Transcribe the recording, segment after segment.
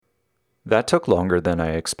That took longer than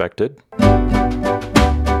I expected.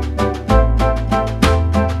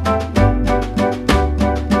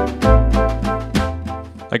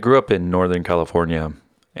 I grew up in Northern California,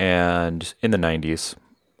 and in the 90s,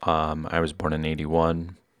 I was born in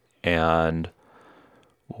 81, and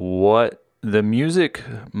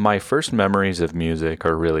my first memories of music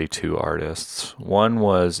are really two artists. One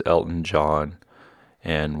was Elton John,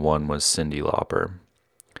 and one was Cyndi Lauper.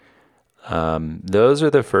 Those are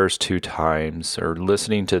the first two times, or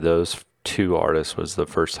listening to those two artists was the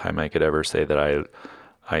first time I could ever say that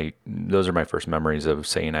those are my first memories of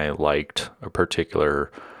saying I liked a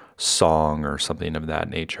particular song or something of that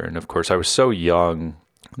nature. And of course, I was so young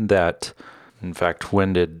that, in fact,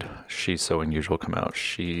 when did She's So Unusual come out?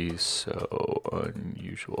 She's So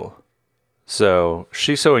Unusual. So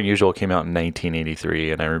She's So Unusual came out in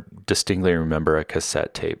 1983, and I distinctly remember a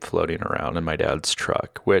cassette tape floating around in my dad's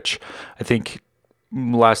truck, which I think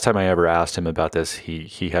last time I ever asked him about this,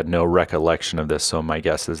 he had no recollection of this. So my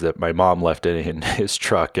guess is that my mom left it in his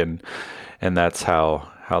truck, and that's how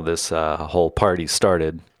this whole party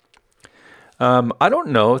started. I don't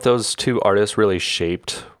know if those two artists really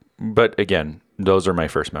shaped, but again, those are my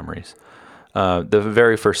first memories. The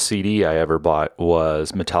very first CD I ever bought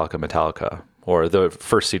was Metallica, or the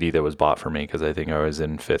first CD that was bought for me, because I think I was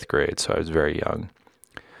in 5th grade, so I was very young.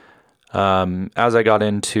 As I got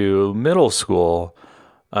into middle school,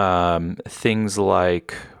 things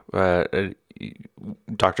like Dr.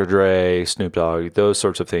 Dre, Snoop Dogg, those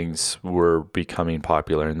sorts of things were becoming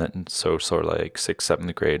popular, and then so sort of like 6th,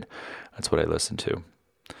 7th grade, that's what I listened to.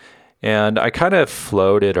 And I kind of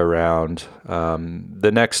floated around.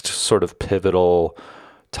 The next sort of pivotal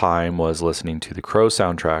time was listening to the Crow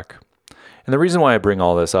soundtrack. And the reason why I bring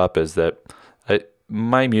all this up is that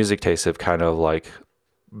my music tastes have kind of like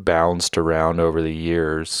bounced around over the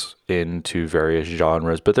years into various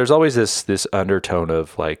genres, but there's always this undertone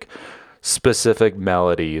of like specific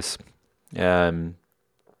melodies, and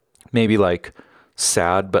maybe like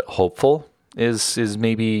sad but hopeful is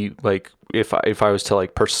maybe like if I was to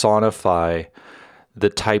like personify the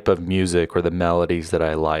type of music or the melodies that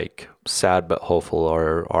I like, sad but hopeful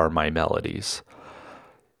are my melodies.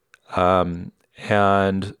 And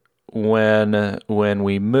when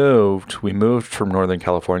we moved from Northern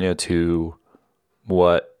California to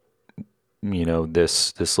what,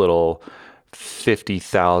 this little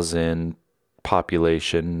 50,000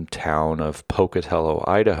 population town of Pocatello,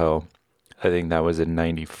 Idaho. I think that was in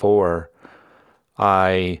 94.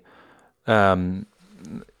 I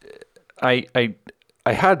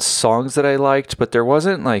had songs that I liked, but there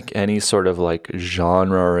wasn't like any sort of like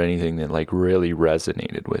genre or anything that like really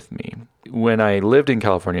resonated with me. When I lived in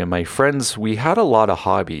California, my friends, we had a lot of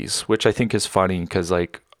hobbies, which I think is funny because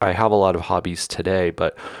like I have a lot of hobbies today,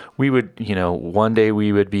 but we would, one day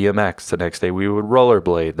we would BMX, the next day we would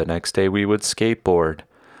rollerblade, the next day we would skateboard.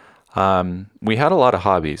 We had a lot of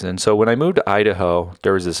hobbies. And so when I moved to Idaho,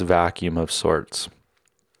 there was this vacuum of sorts.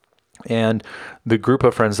 And the group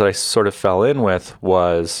of friends that I sort of fell in with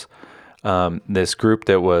was this group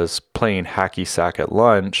that was playing hacky sack at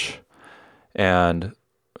lunch. And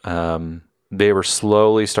they were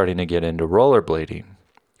slowly starting to get into rollerblading.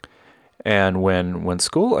 And when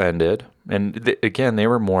school ended, and again, they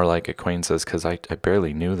were more like acquaintances because I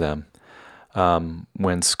barely knew them.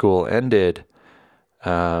 When school ended,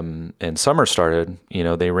 and summer started,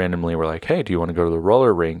 they randomly were like, "Hey, do you want to go to the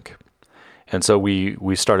roller rink?" And so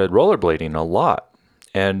we started rollerblading a lot.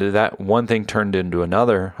 And that one thing turned into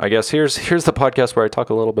another. I guess here's the podcast where I talk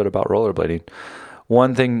a little bit about rollerblading.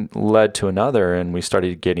 One thing led to another, and we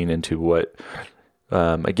started getting into what,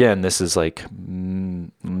 again, this is like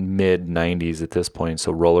mid 90s at this point.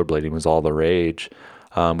 So rollerblading was all the rage.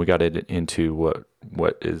 We got it into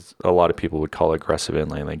what is a lot of people would call aggressive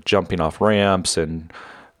inline, like jumping off ramps and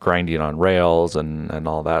grinding on rails and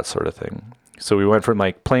all that sort of thing. So we went from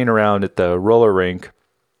like playing around at the roller rink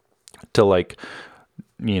to like,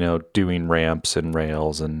 doing ramps and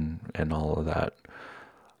rails and all of that.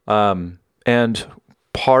 And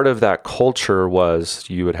part of that culture was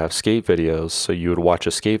you would have skate videos. So you would watch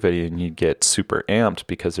a skate video and you'd get super amped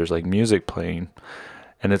because there's like music playing.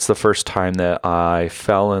 And it's the first time that I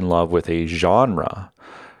fell in love with a genre.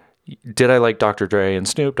 Did I like Dr. Dre and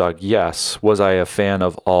Snoop Dogg? Yes. Was I a fan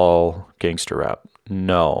of all gangster rap?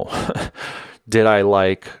 No. Did I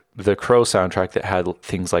like the Crow soundtrack that had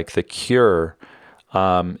things like The Cure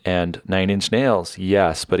and 9 Inch Nails?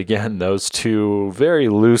 Yes. But again, those two very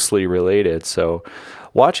loosely related. So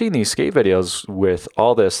watching these skate videos with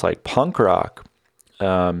all this like punk rock,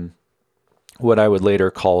 what I would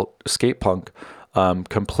later call skate punk,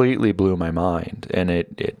 completely blew my mind. And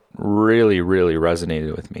it really, really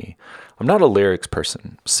resonated with me. I'm not a lyrics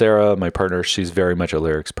person. Sarah, my partner, she's very much a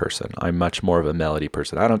lyrics person. I'm much more of a melody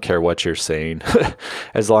person. I don't care what you're saying,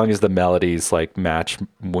 as long as the melodies like match,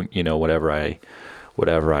 whatever I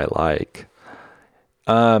like.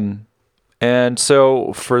 And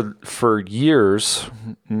so for years,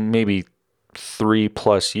 maybe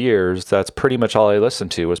 3+ years, that's pretty much all I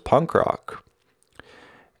listened to was punk rock.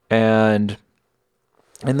 And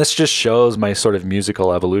this just shows my sort of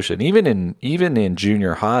musical evolution. Even in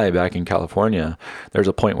junior high back in California, there's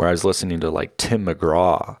a point where I was listening to like Tim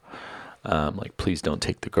McGraw, like Please Don't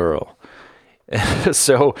Take the Girl.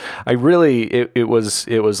 So I really it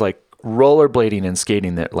was like rollerblading and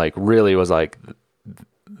skating that like really was like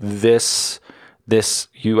this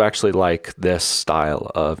you actually like this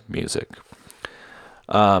style of music.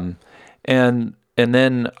 And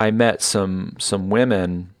then I met some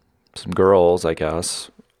women, some girls, I guess,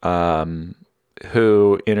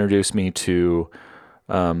 who introduced me to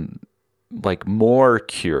like more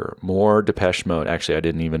Cure, more Depeche Mode. Actually, I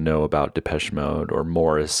didn't even know about Depeche Mode or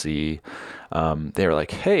Morrissey. They were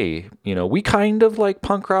like, hey, we kind of like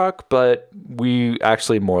punk rock, but we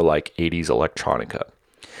actually more like 80s electronica.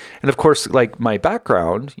 And of course, like my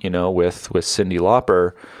background, with Cyndi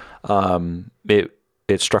Lauper,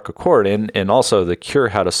 it struck a chord, and also The Cure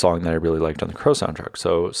had a song that I really liked on the Crow soundtrack,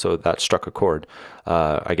 so that struck a chord,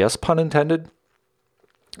 I guess, pun intended.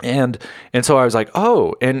 And so I was like,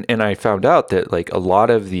 oh, and I found out that like a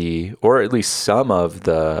lot of the, or at least some of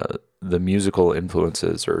the musical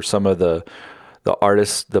influences, or some of the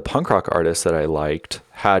artists, the punk rock artists that I liked,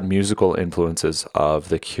 had musical influences of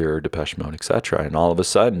The Cure, Depeche Mode, etc. And all of a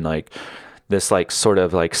sudden, like this, like sort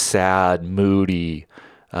of like sad, moody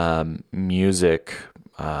music.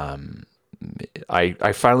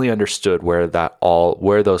 I finally understood where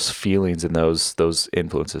those feelings and those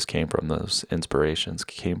influences came from, those inspirations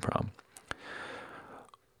came from.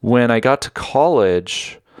 When I got to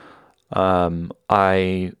college,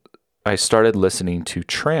 I started listening to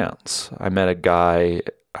trance. I met a guy.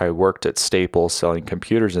 I worked at Staples selling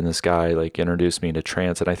computers, and this guy like introduced me to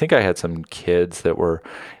trance. And I think I had some kids that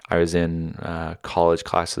I was in college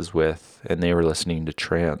classes with, and they were listening to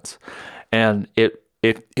trance. And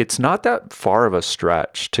it's not that far of a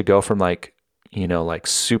stretch to go from like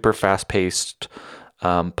super fast paced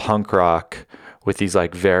punk rock with these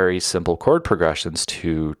like very simple chord progressions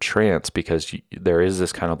to trance, because there is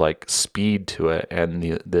this kind of like speed to it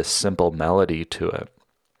and this simple melody to it.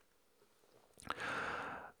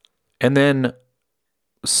 And then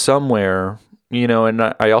somewhere, and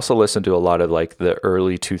I also listened to a lot of like the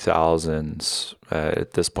early 2000s.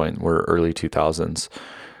 At this point, we're early 2000s.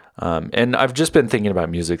 And I've just been thinking about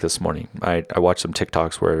music this morning. I watched some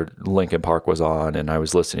TikToks where Linkin Park was on, and I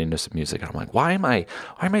was listening to some music, and I'm like, why am I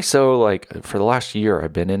so like, for the last year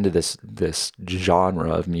I've been into this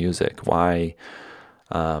genre of music? Why?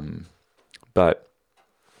 But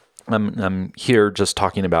I'm here just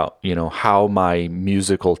talking about, how my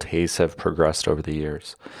musical tastes have progressed over the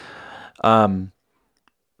years.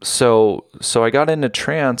 So I got into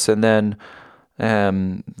trance, and then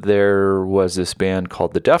there was this band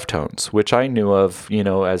called the Deftones, which I knew of,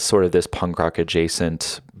 as sort of this punk rock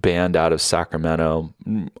adjacent band out of Sacramento,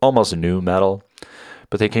 almost new metal.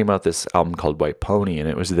 But they came out with this album called White Pony, and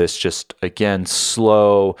it was this just, again,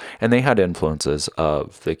 slow, and they had influences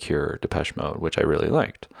of The Cure, Depeche Mode, which I really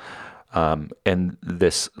liked. And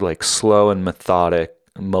this like slow and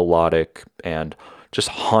melodic, and just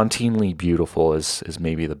hauntingly beautiful is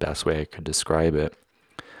maybe the best way I could describe it.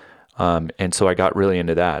 And so I got really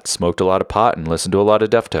into that, smoked a lot of pot and listened to a lot of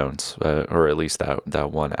Deftones, or at least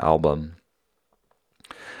that one album.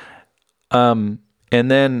 And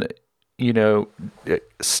then,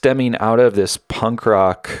 stemming out of this punk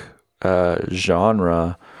rock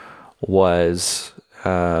genre was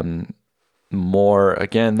more,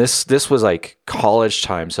 again, this was like college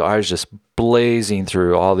time, so I was just blazing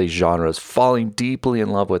through all these genres, falling deeply in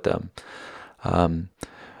love with them.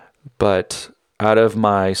 But out of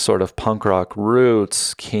my sort of punk rock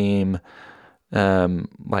roots came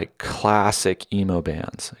like classic emo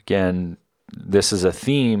bands. Again, this is a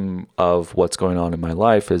theme of what's going on in my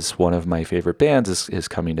life. Is one of my favorite bands is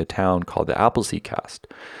coming to town, called the Appleseed Cast,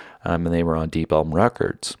 and they were on Deep Elm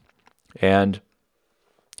Records, and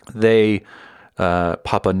they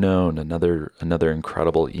Papa Unknown, another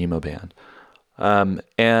incredible emo band,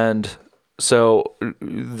 and so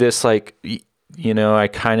this like, I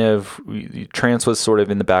kind of, trance was sort of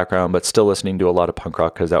in the background, but still listening to a lot of punk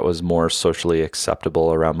rock because that was more socially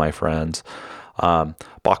acceptable around my friends.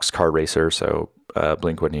 Boxcar Racer, so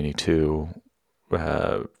Blink-182,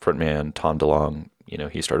 frontman Tom DeLonge,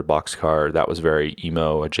 he started Boxcar. That was very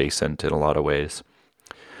emo adjacent in a lot of ways.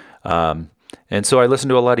 And so I listened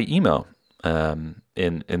to a lot of emo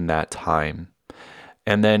in that time.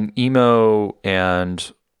 And then emo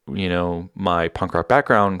and my punk rock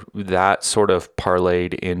background, that sort of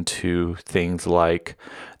parlayed into things like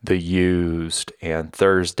The Used and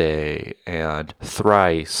Thursday and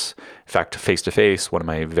Thrice. In fact, Face to Face, one of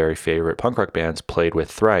my very favorite punk rock bands, played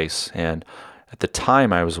with Thrice. And at the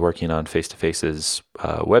time, I was working on Face to Face's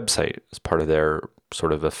website as part of their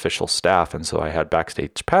sort of official staff. And so I had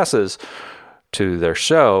backstage passes to their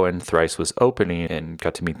show, and Thrice was opening, and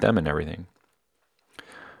got to meet them and everything.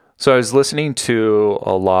 So I was listening to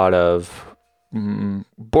a lot of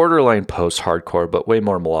borderline post-hardcore, but way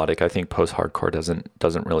more melodic. I think post-hardcore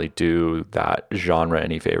doesn't really do that genre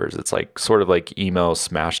any favors. It's like sort of like emo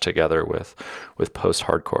smashed together with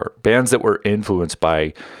post-hardcore. Bands that were influenced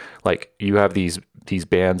by, like, you have these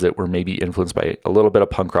bands that were maybe influenced by a little bit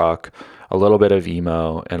of punk rock, a little bit of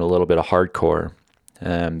emo, and a little bit of hardcore.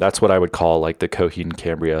 And that's what I would call like the Coheed and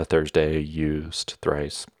Cambria, Thursday, Used,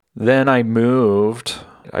 Thrice. Then I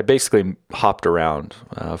basically hopped around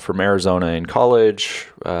from Arizona in college.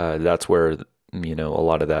 That's where, a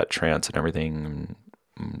lot of that trance and everything,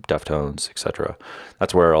 Deftones, etc.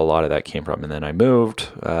 That's where a lot of that came from. And then I moved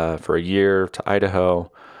for a year to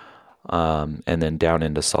Idaho, and then down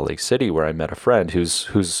into Salt Lake City, where I met a friend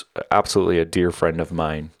who's absolutely a dear friend of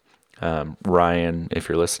mine. Ryan, if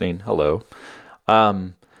you're listening, hello.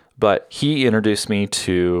 But he introduced me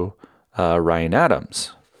to Ryan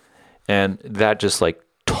Adams. And that just like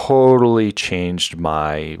totally changed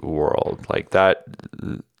my world. Like that,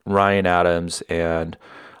 Ryan Adams and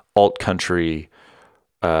alt country.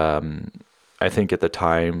 I think at the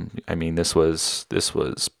time, I mean, this was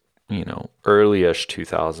early-ish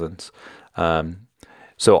 2000s.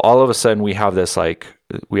 So all of a sudden we have this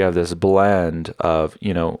blend of,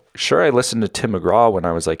 sure, I listened to Tim McGraw when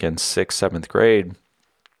I was like in 6th, 7th grade.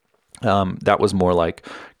 That was more like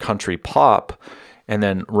country pop. And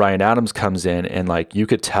then Ryan Adams comes in, and like you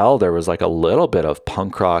could tell there was like a little bit of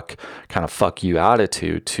punk rock kind of fuck you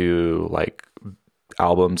attitude to like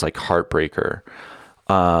albums like Heartbreaker.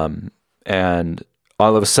 And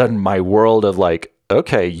all of a sudden my world of like,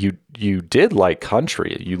 okay, you did like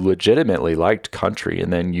country, you legitimately liked country,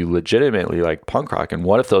 and then you legitimately liked punk rock. And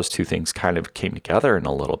what if those two things kind of came together in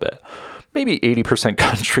a little bit? Maybe 80%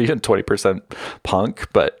 country and 20% punk,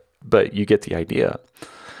 but you get the idea.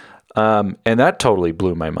 And that totally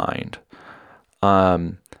blew my mind.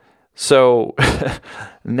 So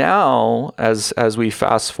now as we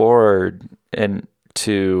fast forward and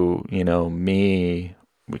to,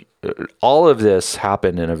 all of this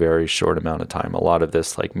happened in a very short amount of time. A lot of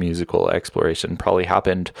this like musical exploration probably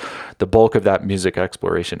happened. The bulk of that music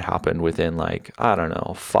exploration happened within like, I don't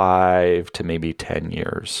know, 5 to maybe 10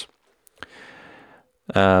 years.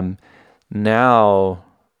 Now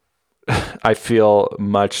I feel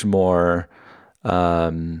much more,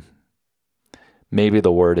 maybe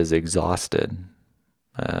the word is exhausted.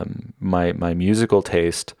 My musical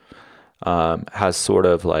taste has sort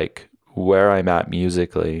of like where I'm at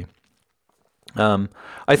musically.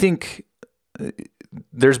 I think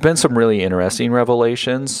there's been some really interesting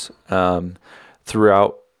revelations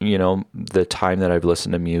throughout, the time that I've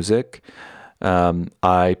listened to music.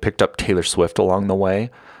 I picked up Taylor Swift along the way.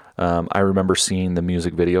 I remember seeing the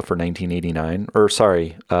music video for 1989,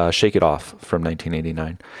 Shake It Off from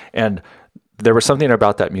 1989. And there was something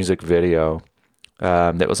about that music video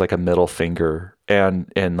that was like a middle finger.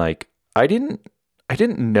 And like, I didn't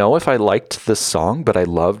know if I liked the song, but I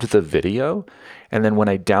loved the video. And then when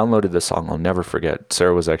I downloaded the song, I'll never forget,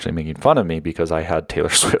 Sarah was actually making fun of me because I had Taylor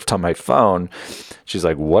Swift on my phone. She's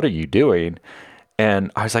like, "What are you doing?"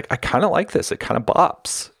 And I was like, I kind of like this. It kind of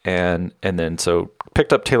bops. And then so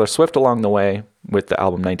picked up Taylor Swift along the way with the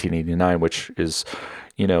album 1989, which is,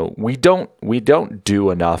 we don't do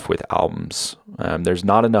enough with albums. There's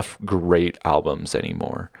not enough great albums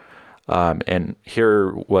anymore. And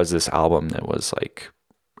here was this album that was like,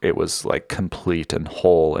 it was like complete and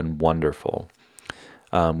whole and wonderful.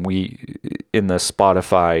 We, in the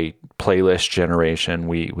Spotify playlist generation,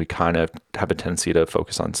 we kind of have a tendency to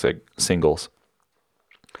focus on singles.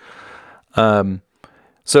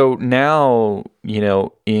 So now,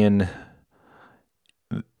 as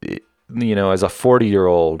a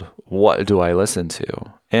 40-year-old, what do I listen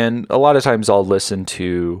to? And a lot of times I'll listen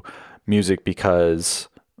to music because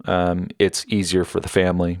it's easier for the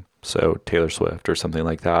family. So Taylor Swift or something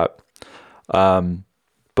like that.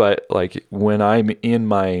 But like when I'm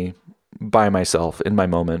by myself in my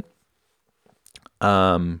moment,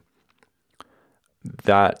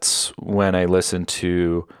 that's when I listen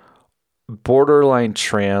to borderline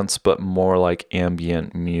trance, but more like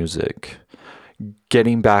ambient music.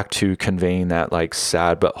 Getting back to conveying that like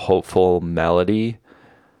sad but hopeful melody,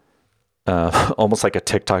 almost like a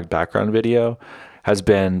TikTok background video, has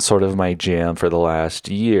been sort of my jam for the last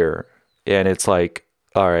year. And it's like,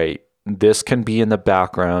 all right, this can be in the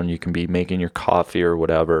background. You can be making your coffee or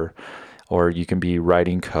whatever, or you can be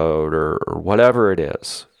writing code or whatever it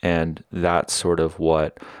is. And that's sort of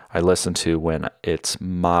what I listen to when it's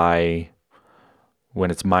my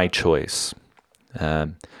choice.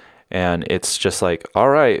 Um, and it's just like, all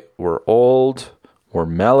right, we're old, we're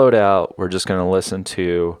mellowed out. We're just going to listen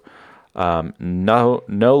to no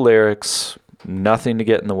lyrics, nothing to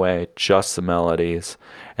get in the way, just the melodies,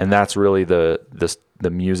 and that's really the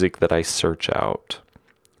music that I search out.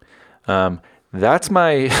 That's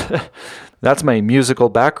my that's my musical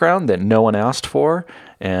background that no one asked for,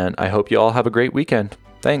 and I hope you all have a great weekend.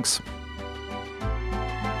 Thanks.